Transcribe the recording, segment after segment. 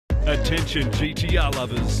Attention GTR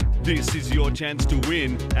lovers, this is your chance to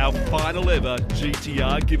win our final ever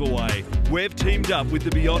GTR giveaway. We've teamed up with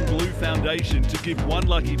the Beyond Blue Foundation to give one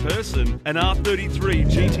lucky person an R33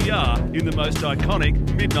 GTR in the most iconic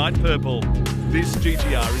midnight purple. This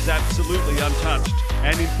GTR is absolutely untouched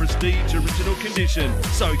and in prestige original condition,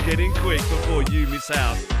 so get in quick before you miss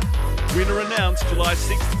out. Winner announced July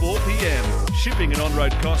 6th, 4 p.m. Shipping and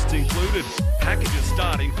on-road costs included. Packages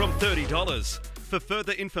starting from $30. For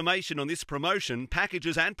further information on this promotion,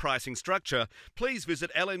 packages and pricing structure, please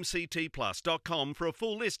visit lmctplus.com for a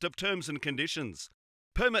full list of terms and conditions.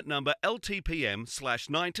 Permit number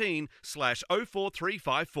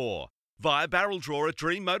LTPM/19/04354. Via barrel draw at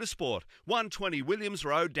Dream Motorsport, 120 Williams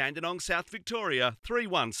Road, Dandenong, South Victoria,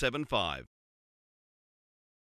 3175.